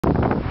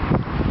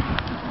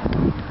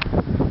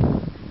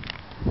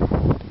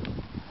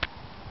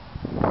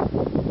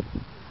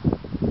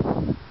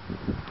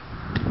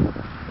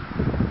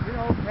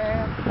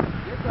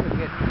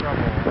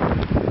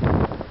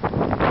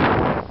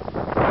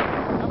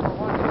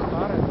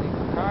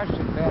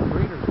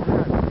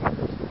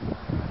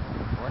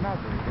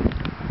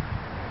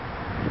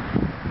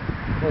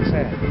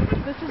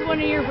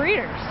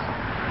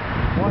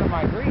breeders. One of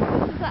my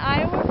breeders? This is the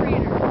Iowa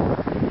breeder.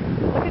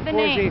 Look at the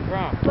name. Where's he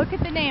from? Look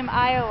at the name,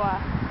 Iowa.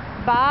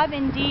 Bob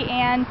and Dee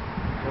Ann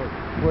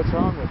What's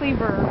wrong with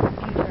Cleveringa.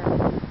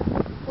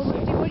 Well,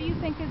 what do you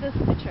think of this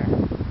picture?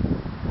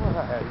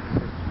 Well,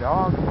 he's just a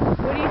dog.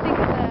 What do you think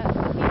of the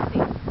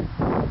feces?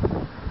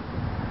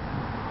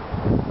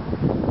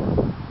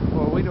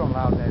 Well, we don't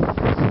allow that.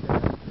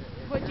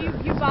 What do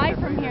you buy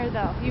from here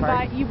though? You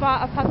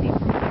bought a puppy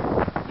from here.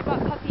 You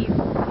bought puppies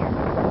from here.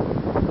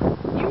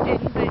 You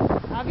didn't, but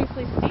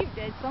obviously Steve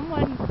did.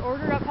 Someone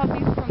ordered up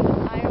puppies from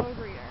this Iowa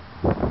breeder.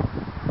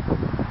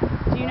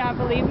 Do you not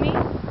believe me?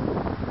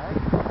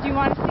 Do you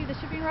want to see the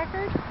shipping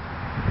record?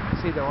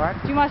 See the what?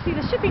 Do you want to see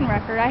the shipping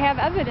record? I have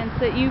evidence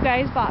that you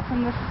guys bought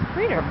from this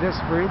breeder. From this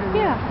breeder?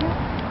 Yeah.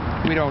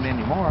 We don't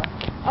anymore.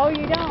 Oh,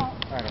 you don't?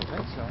 I don't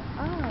think so.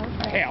 Oh,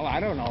 okay. Hell, I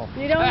don't know.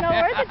 You don't know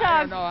where the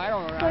dogs... I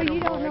don't know. So you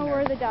don't know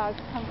where the dogs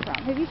come from.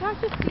 Have you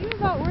talked to Steve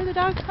about where the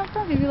dogs come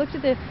from? Have you looked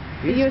at the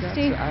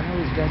USD? I know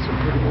he's got some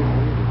pretty good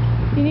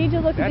breeders. You need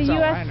to look at the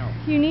That's all I know.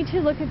 You need to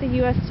look at the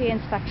USD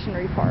inspection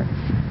reports.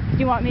 Do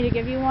you want me to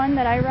give you one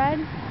that I read?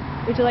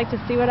 Would you like to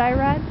see what I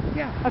read?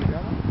 Yeah. Okay.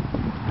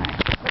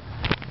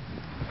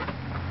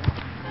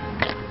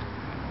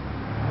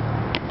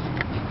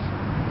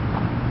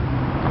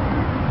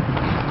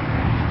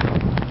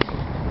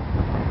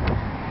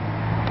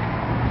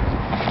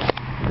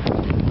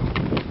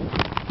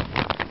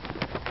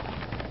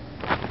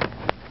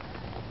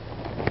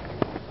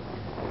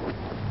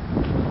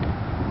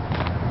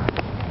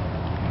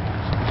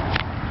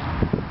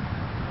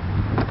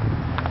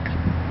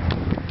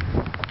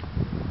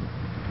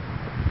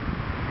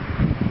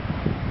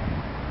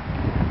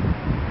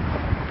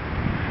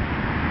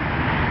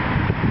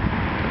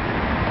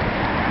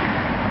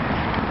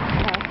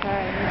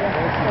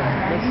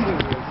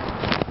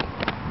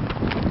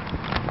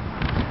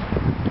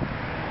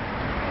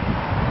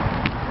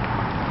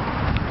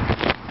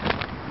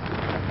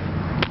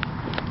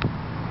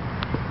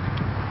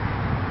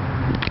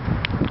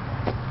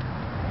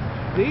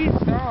 These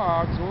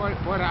dogs,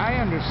 what I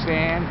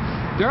understand,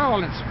 they're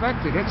all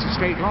inspected. It's a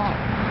state law.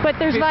 But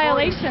there's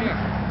violations.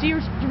 Do you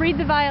read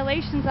the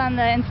violations on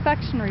the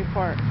inspection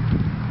report?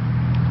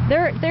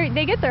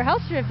 They get their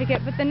health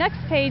certificate, but the next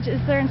page is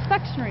their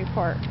inspection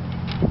report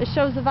that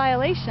shows the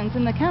violations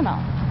in the kennel.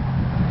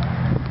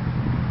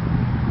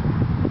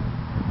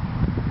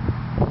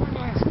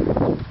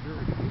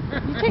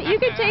 You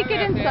can take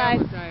it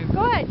inside.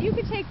 Go ahead. You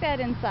can take that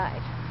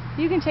inside.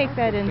 You can take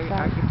that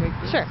inside. I can take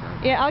this Sure.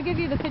 inside. Yeah, I'll give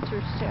you the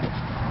pictures too.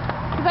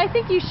 Because I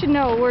think you should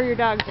know where your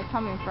dogs are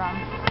coming from.